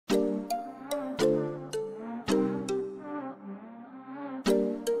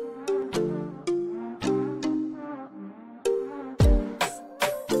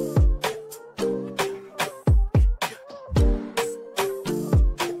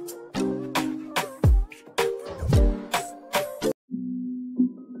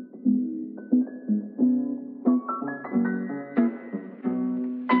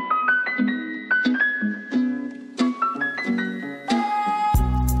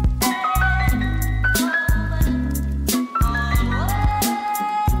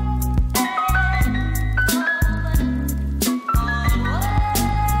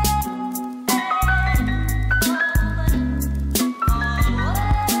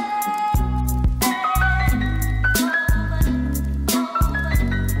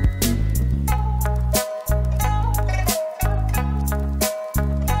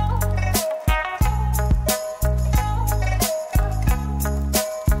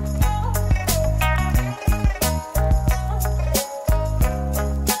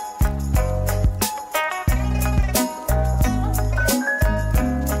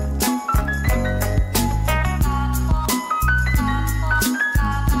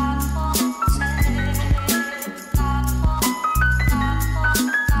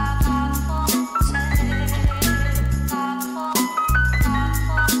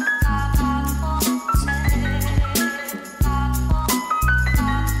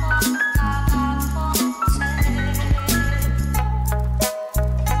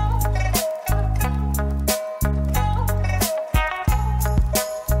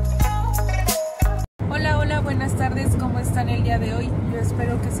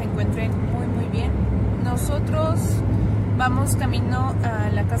espero que se encuentren muy bien. Nosotros vamos camino a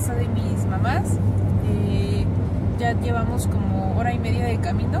la casa de mis mamás. Ya llevamos como hora y media de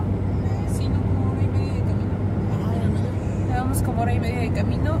camino. Sí, no, como hora y media de camino. Llevamos como hora y media de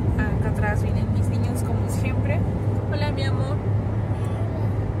camino. Acá atrás vienen mis niños como siempre. Hola, mi amor.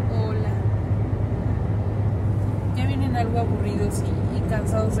 Hola. Ya vienen algo aburridos y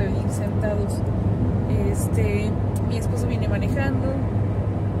cansados de venir sentados. Mi esposo viene manejando.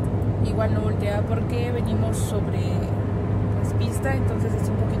 Igual no voltea porque venimos sobre pista, entonces es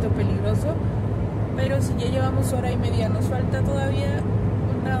un poquito peligroso. Pero si ya llevamos hora y media, nos falta todavía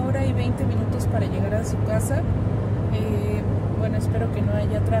 1 hora y 20 minutos para llegar a su casa. Bueno, espero que no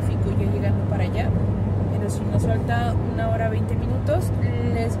haya tráfico ya llegando para allá. Pero si nos falta 1 hora 20 minutos,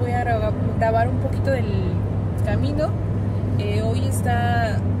 les voy a grabar un poquito del camino. Hoy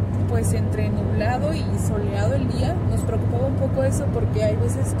está pues entre nublado y soleado el día. Nos preocupaba un poco eso porque hay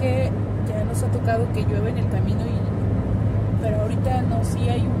veces que ya nos ha tocado que llueve en el camino, pero ahorita no, sí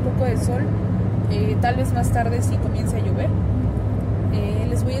hay un poco de sol. Tal vez más tarde sí comience a llover.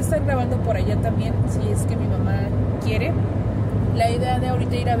 Les voy a estar grabando por allá también, si es que mi mamá quiere. La idea de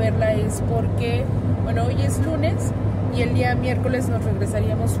ahorita ir a verla es porque, bueno, hoy es lunes y el día miércoles nos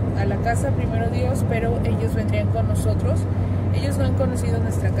regresaríamos a la casa, primero Dios, pero ellos vendrían con nosotros. Ellos no han conocido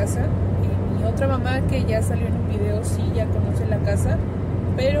nuestra casa. Mi otra mamá, que ya salió en un video, sí ya conoce la casa,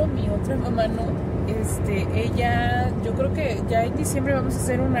 pero mi otra mamá no. Ella, yo creo que ya en diciembre vamos a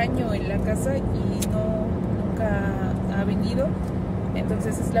hacer 1 año en la casa y nunca ha venido.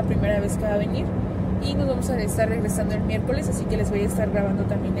 Entonces es la primera vez que va a venir y nos vamos a estar regresando el miércoles, así que les voy a estar grabando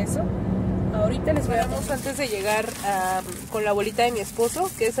también eso. Ahorita les vamos antes de llegar con la abuelita de mi esposo,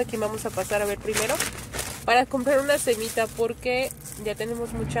 que es a quien vamos a pasar a ver primero, para comprar una cenita porque ya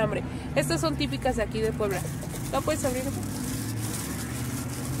tenemos mucha hambre. Estas son típicas de aquí de Puebla. ¿No puedes abrir?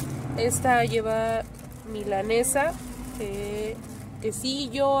 Esta lleva milanesa,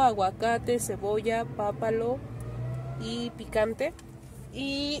 quesillo, aguacate, cebolla, pápalo y picante.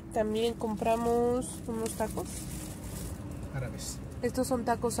 Y también compramos unos tacos árabes. Estos son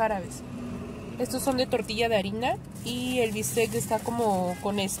tacos árabes. Estos son de tortilla de harina y el bistec está como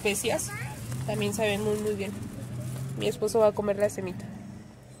con especias. También saben muy bien. Mi esposo va a comer la semita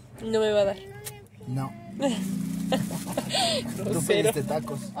y no me va a dar. No. Tú pediste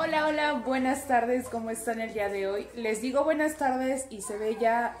tacos. Hola, buenas tardes, ¿cómo están el día de hoy? Les digo buenas tardes y se ve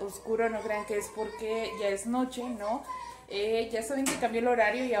ya oscuro, no crean que es porque ya es noche, ¿no? Ya saben que cambió el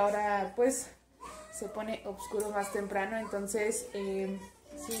horario y ahora pues se pone oscuro más temprano, entonces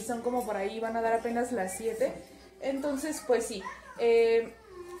sí, son como por ahí, van a dar apenas las 7, entonces pues sí.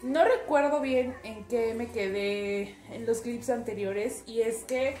 No recuerdo bien en qué me quedé en los clips anteriores y es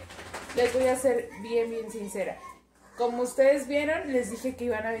que les voy a ser bien sincera. Como ustedes vieron, les dije que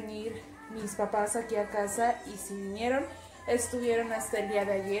iban a venir mis papás aquí a casa y si vinieron, estuvieron hasta el día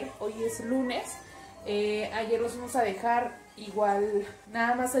de ayer. Hoy es lunes. Ayer los fuimos a dejar, igual,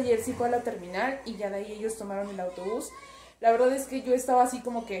 nada más ayer sí fue a la terminal y ya de ahí ellos tomaron el autobús. La verdad es que yo estaba así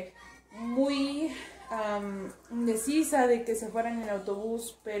como que muy indecisa de que se fueran en el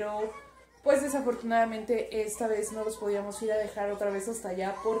autobús, pero pues desafortunadamente esta vez no los podíamos ir a dejar otra vez hasta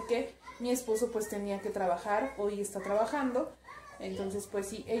allá porque mi esposo pues tenía que trabajar, hoy está trabajando, entonces pues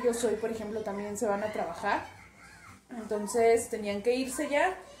sí, ellos hoy por ejemplo también se van a trabajar, entonces tenían que irse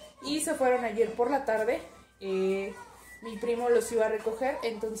ya y se fueron ayer por la tarde. Mi primo los iba a recoger,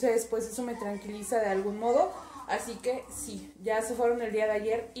 entonces pues eso me tranquiliza de algún modo. Así que sí, ya se fueron el día de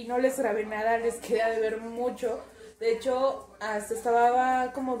ayer y no les grabé nada, les quedé de ver mucho. De hecho, hasta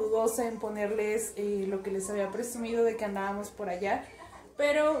estaba como dudosa en ponerles lo que les había presumido de que andábamos por allá.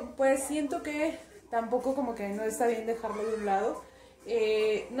 Pero pues siento que tampoco como que no está bien dejarlo de un lado.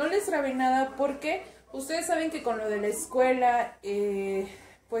 No les grabé nada porque ustedes saben que con lo de la escuela,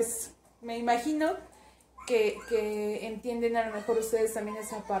 pues me imagino que entienden a lo mejor ustedes también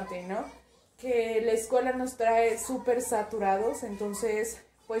esa parte, ¿no? Que la escuela nos trae súper saturados, entonces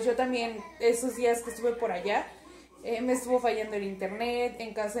pues yo también esos días que estuve por allá me estuvo fallando el internet,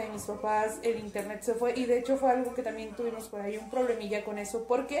 en casa de mis papás el internet se fue y de hecho fue algo que también tuvimos por ahí un problemilla con eso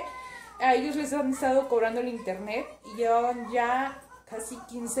porque a ellos les han estado cobrando el internet y llevaban ya casi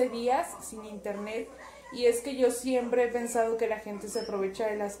 15 días sin internet y es que yo siempre he pensado que la gente se aprovecha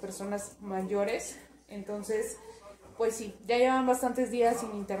de las personas mayores, entonces pues sí, ya llevan bastantes días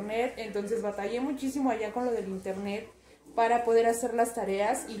sin internet, entonces batallé muchísimo allá con lo del internet para poder hacer las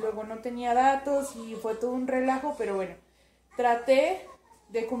tareas y luego no tenía datos y fue todo un relajo, pero bueno, traté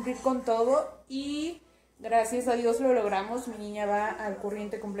de cumplir con todo y gracias a Dios lo logramos, mi niña va al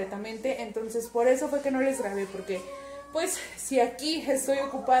corriente completamente, entonces por eso fue que no les grabé, porque pues si aquí estoy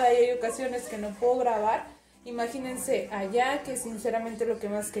ocupada y hay ocasiones que no puedo grabar, imagínense allá, que sinceramente lo que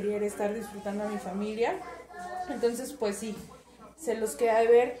más quería era estar disfrutando a mi familia. Entonces pues sí, se los queda de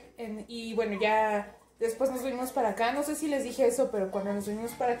ver. Y bueno, ya después nos fuimos para acá, no sé si les dije eso, pero cuando nos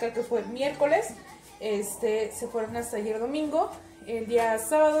fuimos para acá, que fue miércoles, se fueron hasta ayer domingo. El día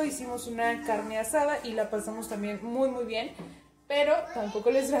sábado hicimos una carne asada y la pasamos también muy muy bien, pero tampoco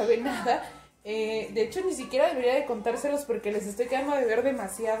les grabé nada. De hecho ni siquiera debería de contárselos porque les estoy quedando de ver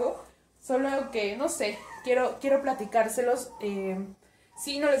demasiado, solo que no sé, quiero platicárselos.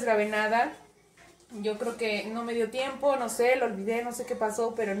 Sí, no les grabé nada, yo creo que no me dio tiempo, no sé, lo olvidé, no sé qué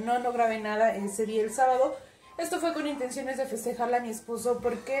pasó, pero no grabé nada ese día el sábado. Esto fue con intenciones de festejarle a mi esposo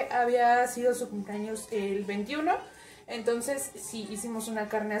porque había sido su cumpleaños el 21. Entonces sí, hicimos una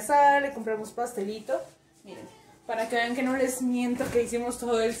carne asada, le compramos pastelito. Miren, para que vean que no les miento que hicimos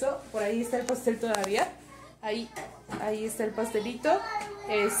todo eso. Por ahí está el pastel todavía. Ahí está el pastelito.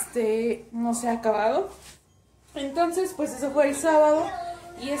 No se ha acabado. Entonces pues eso fue el sábado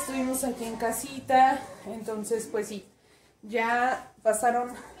y estuvimos aquí en casita. Entonces pues sí, ya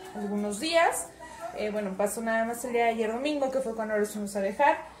pasaron algunos días. Bueno, pasó nada más el día de ayer domingo, que fue cuando los fuimos a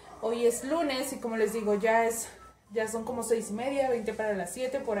dejar. Hoy es lunes y como les digo, ya son como 6:30, 20 para las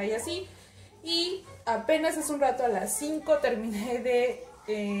 7, por ahí así. Y apenas hace un rato, a las 5, terminé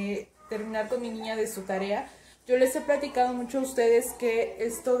de terminar con mi niña de su tarea. Yo les he platicado mucho a ustedes que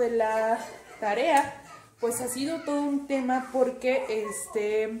esto de la tarea pues ha sido todo un tema porque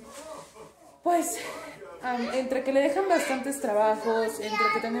pues entre que le dejan bastantes trabajos, entre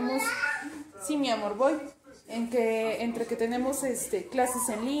que tenemos, sí mi amor, voy, entre que tenemos clases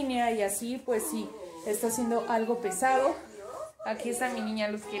en línea y así, pues sí, está siendo algo pesado. Aquí está mi niña,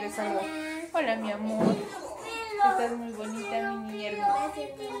 los quiere saludar. Hola mi amor, estás muy bonita mi niña hermosa.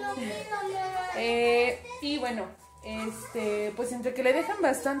 Y bueno, pues entre que le dejan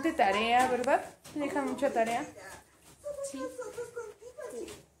bastante tarea, ¿verdad? Le dejan mucha tarea. Sí.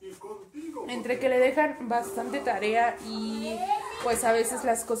 Entre que le dejan bastante tarea y pues a veces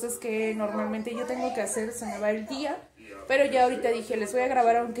las cosas que normalmente yo tengo que hacer se me va el día. Pero ya ahorita dije, les voy a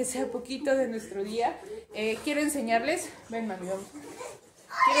grabar aunque sea poquito de nuestro día. Quiero enseñarles, ven mami, vamos.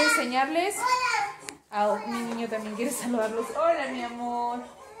 Quiero enseñarles, mi niño también quiere saludarlos. Hola mi amor.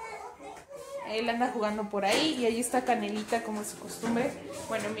 Él anda jugando por ahí y ahí está Canelita como es su costumbre.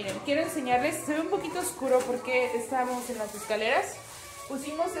 Bueno, miren, quiero enseñarles, se ve un poquito oscuro porque estamos en las escaleras.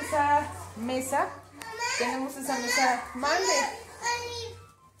 Pusimos esa mesa, tenemos esa mesa, mande.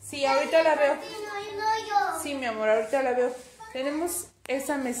 Sí, ahorita la veo. Sí, mi amor, ahorita la veo. Tenemos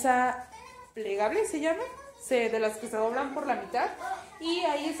esa mesa plegable, ¿se llama? De las que se doblan por la mitad. Y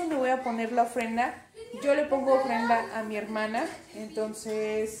ahí es donde voy a poner la ofrenda. Yo le pongo ofrenda a mi hermana.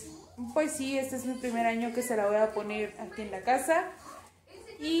 Entonces, pues sí, este es mi primer año que se la voy a poner aquí en la casa.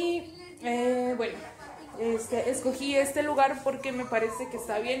 Y, bueno, escogí este lugar porque me parece que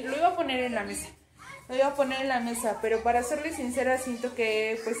está bien. Lo iba a poner en la mesa. Lo iba a poner en la mesa, pero para serles sincera siento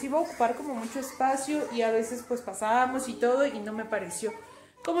que pues iba a ocupar como mucho espacio y a veces pues pasábamos y todo y no me pareció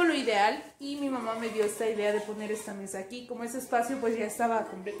como lo ideal. Y mi mamá me dio esta idea de poner esta mesa aquí. Como ese espacio pues ya estaba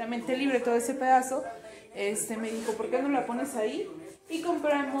completamente libre, todo ese pedazo, me dijo, ¿por qué no la pones ahí? Y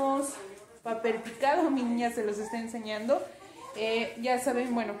compramos papel picado, mi niña se los está enseñando. Ya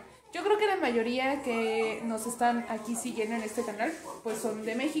saben, bueno, yo creo que la mayoría que nos están aquí siguiendo en este canal pues son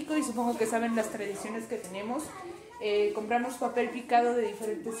de México y supongo que saben las tradiciones que tenemos. Compramos papel picado de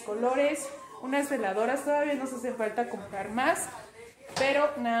diferentes colores, unas veladoras, todavía nos hace falta comprar más, pero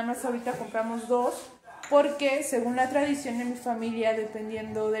nada más ahorita compramos 2 porque según la tradición de mi familia,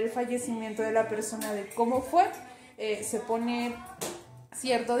 dependiendo del fallecimiento de la persona, de cómo fue, se pone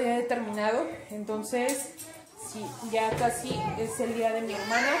cierto día determinado. Entonces sí, ya casi es el día de mi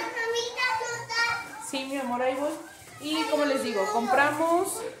hermana. Sí, mi amor, ahí voy. Y como les digo,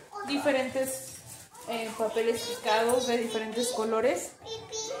 compramos diferentes papeles picados de diferentes colores.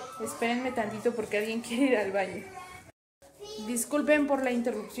 Espérenme tantito porque alguien quiere ir al baño. Disculpen por la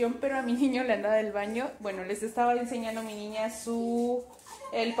interrupción, pero a mi niño le andaba del baño. Bueno, les estaba enseñando a mi niña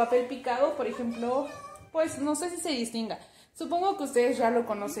el papel picado, por ejemplo, pues no sé si se distinga. Supongo que ustedes ya lo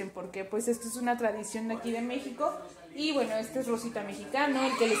conocen porque pues esto es una tradición de aquí de México. Y bueno, este es rosita mexicano,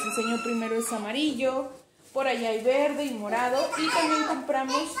 el que les enseño primero es amarillo, por allá hay verde y morado. Y también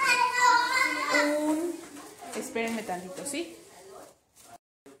compramos espérenme tantito, ¿sí?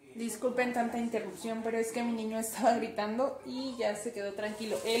 Disculpen tanta interrupción, pero es que mi niño estaba gritando y ya se quedó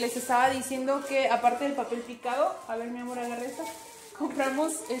tranquilo. Les estaba diciendo que aparte del papel picado, a ver mi amor, agarra esto,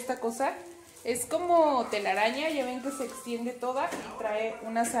 compramos esta cosa. Es como telaraña, ya ven que se extiende toda y trae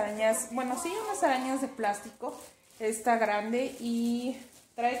unas arañas, bueno sí, unas arañas de plástico. Está grande y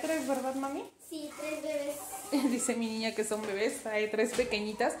trae 3, ¿verdad, mami? Sí, 3 bebés. Dice mi niña que son bebés, trae 3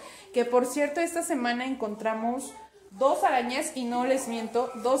 pequeñitas. Que por cierto, esta semana encontramos 2 arañas y no les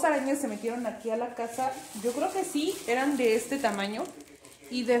miento, 2 arañas se metieron aquí a la casa. Yo creo que sí, eran de este tamaño.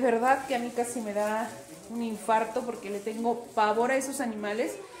 Y de verdad que a mí casi me da un infarto porque le tengo pavor a esos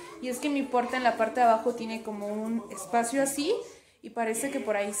animales. Y es que mi puerta en la parte de abajo tiene como un espacio así y parece que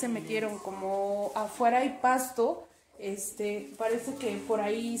por ahí se metieron, como afuera hay pasto, parece que por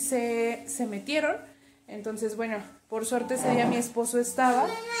ahí se metieron. Entonces, bueno, por suerte ese día mi esposo estaba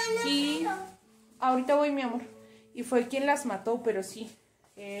y ahorita voy, mi amor. Y fue quien las mató, pero sí.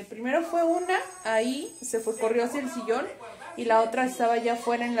 Primero fue una, ahí se fue, corrió hacia el sillón y la otra estaba ya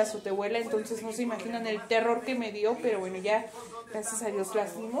afuera en la azotehuela, entonces no se imaginan el terror que me dio, pero bueno, ya gracias a Dios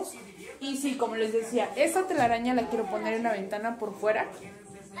las vimos. Y sí, como les decía, esta telaraña la quiero poner en la ventana por fuera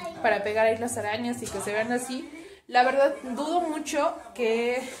para pegar ahí las arañas y que se vean así. La verdad, dudo mucho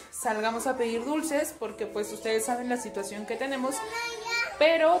que salgamos a pedir dulces porque pues ustedes saben la situación que tenemos,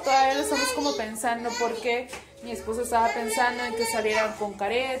 pero todavía lo estamos como pensando porque mi esposo estaba pensando en que salieran con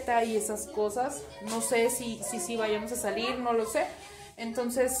careta y esas cosas. No sé si vayamos a salir, no lo sé.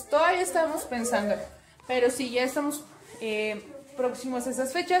 Entonces todavía estamos pensando, pero sí, ya estamos próximos a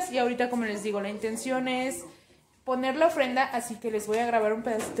esas fechas y ahorita, como les digo, la intención es poner la ofrenda, así que les voy a grabar un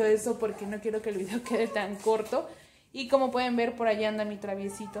pedacito de eso porque no quiero que el video quede tan corto. Y como pueden ver, por allá anda mi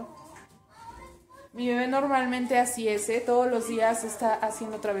traviesito. Mi bebé normalmente así es, todos los días está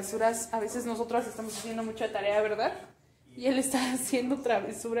haciendo travesuras. A veces nosotras estamos haciendo mucha tarea, ¿verdad? Y él está haciendo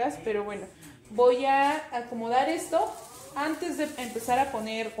travesuras, pero bueno, voy a acomodar esto antes de empezar a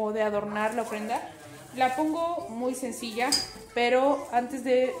poner o de adornar la ofrenda. La pongo muy sencilla, pero antes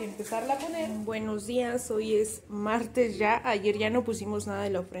de empezarla a poner... Buenos días, hoy es martes ya. Ayer ya no pusimos nada de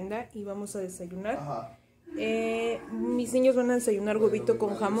la ofrenda y vamos a desayunar. Ajá. Mis niños van a desayunar huevito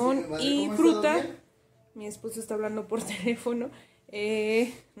con jamón y fruta. Mi esposo está hablando por teléfono.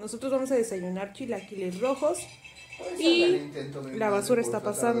 Nosotros vamos a desayunar chilaquiles rojos. Y la basura está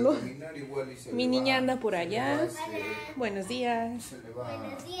pasando. Mi niña anda por allá. Buenos días.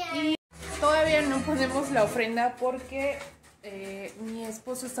 Buenos días. Y todavía no ponemos la ofrenda porque mi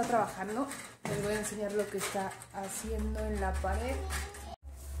esposo está trabajando. Les voy a enseñar lo que está haciendo en la pared.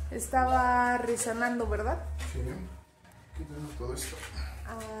 Estaba resanando, ¿verdad? Sí. Aquí tenemos todo esto.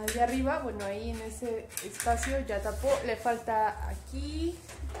 Allá arriba, bueno, ahí en ese espacio ya tapó. Le falta aquí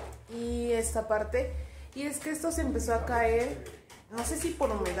y esta parte. Y es que esto se empezó a caer, no sé si por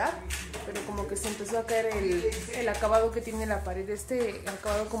humedad, pero como que se empezó a caer el acabado que tiene la pared. Este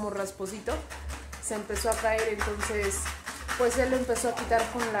acabado como rasposito se empezó a caer, entonces pues él lo empezó a quitar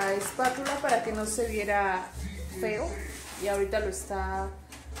con la espátula para que no se viera feo. Y ahorita lo está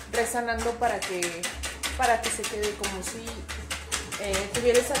resanando para que se quede como si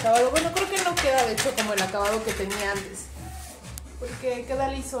tuviera ese acabado. Bueno, creo que no queda de hecho como el acabado que tenía antes, porque queda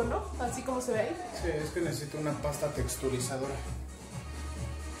liso, ¿no? Así como se ve ahí. Sí, es que necesito una pasta texturizadora.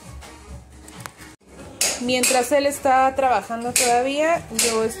 Mientras él está trabajando todavía,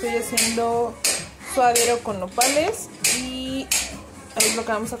 yo estoy haciendo suadero con nopales y es lo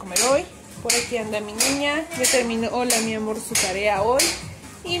que vamos a comer hoy. Por aquí anda mi niña, ya terminó, hola mi amor, su tarea hoy.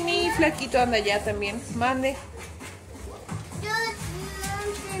 Y mi flaquito anda ya también, mande. Yo no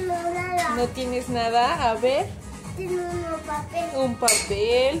tengo nada. ¿No tienes nada? A ver. Tengo papel. Un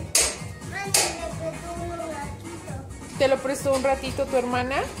papel. Mami, me prestó un ratito. ¿Te lo prestó un ratito tu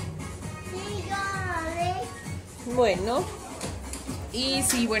hermana? Sí, yo haré. Bueno. Y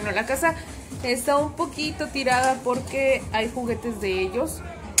sí, bueno, la casa está un poquito tirada porque hay juguetes de ellos.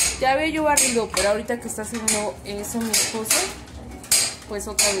 Ya había yo barrido, pero ahorita que está haciendo eso mi esposo, pues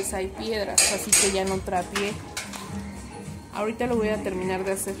otra vez hay piedras, así que ya no trapié. Ahorita lo voy a terminar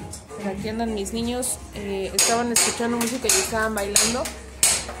de hacer. Pero aquí andan mis niños, estaban escuchando música y estaban bailando.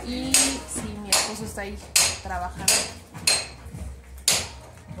 Y sí, mi esposo está ahí trabajando.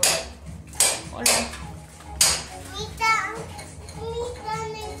 Hola.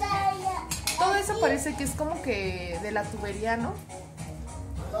 Todo eso parece que es como que de la tubería, ¿no?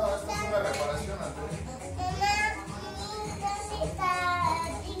 No, esto es una reparación,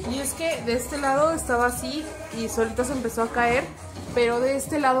 Y es que de este lado estaba así y solito se empezó a caer, pero de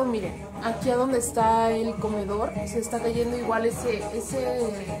este lado, miren, aquí a donde está el comedor, se está cayendo igual ese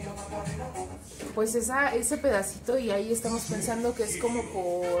pedacito y ahí estamos pensando que es como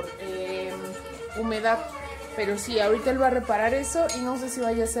por humedad. Pero sí, ahorita él va a reparar eso y no sé si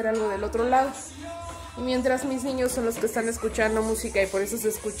vaya a hacer algo del otro lado. Y mientras mis niños son los que están escuchando música y por eso se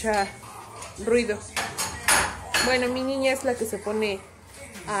escucha ruido. Bueno, mi niña es la que se pone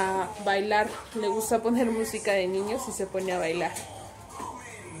a bailar. Le gusta poner música de niños y se pone a bailar.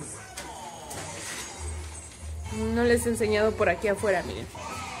 No les he enseñado por aquí afuera, miren.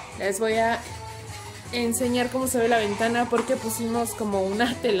 Les voy a enseñar cómo se ve la ventana porque pusimos como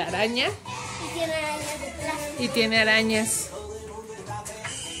una telaraña. Y tiene arañas de plástico. Y tiene arañas.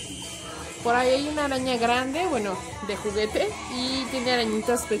 Por ahí hay una araña grande, bueno, de juguete, y tiene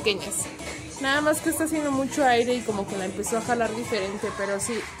arañitas pequeñas. Nada más que está haciendo mucho aire y como que la empezó a jalar diferente, pero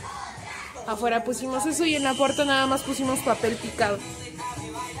sí. Afuera pusimos eso y en la puerta nada más pusimos papel picado.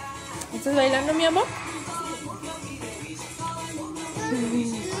 ¿Estás bailando, mi amor?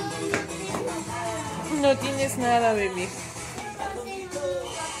 No tienes nada, bebé.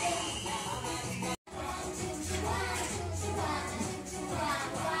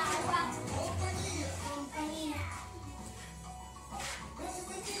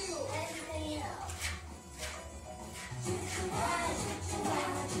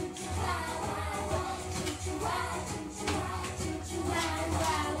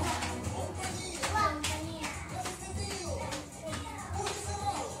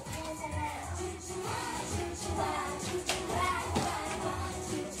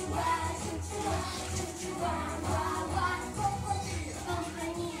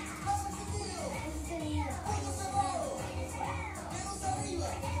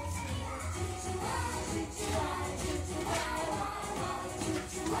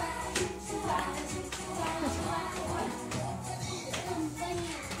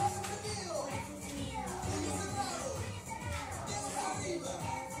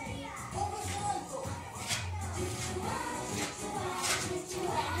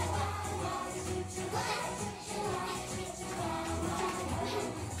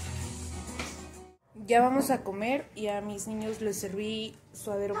 Ya vamos a comer y a mis niños les serví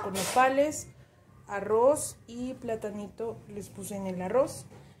suadero con nopales, arroz y platanito les puse en el arroz.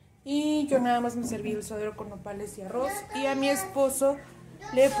 Y yo nada más me serví el suadero con nopales y arroz. Y a mi esposo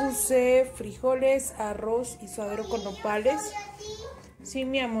le puse frijoles, arroz y suadero con nopales. Sí,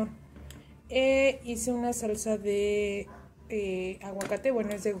 mi amor. Hice una salsa de aguacate,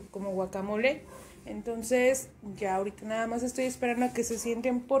 bueno, es de como guacamole. Entonces ya ahorita nada más estoy esperando a que se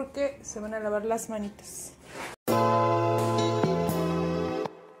sienten porque se van a lavar las manitas.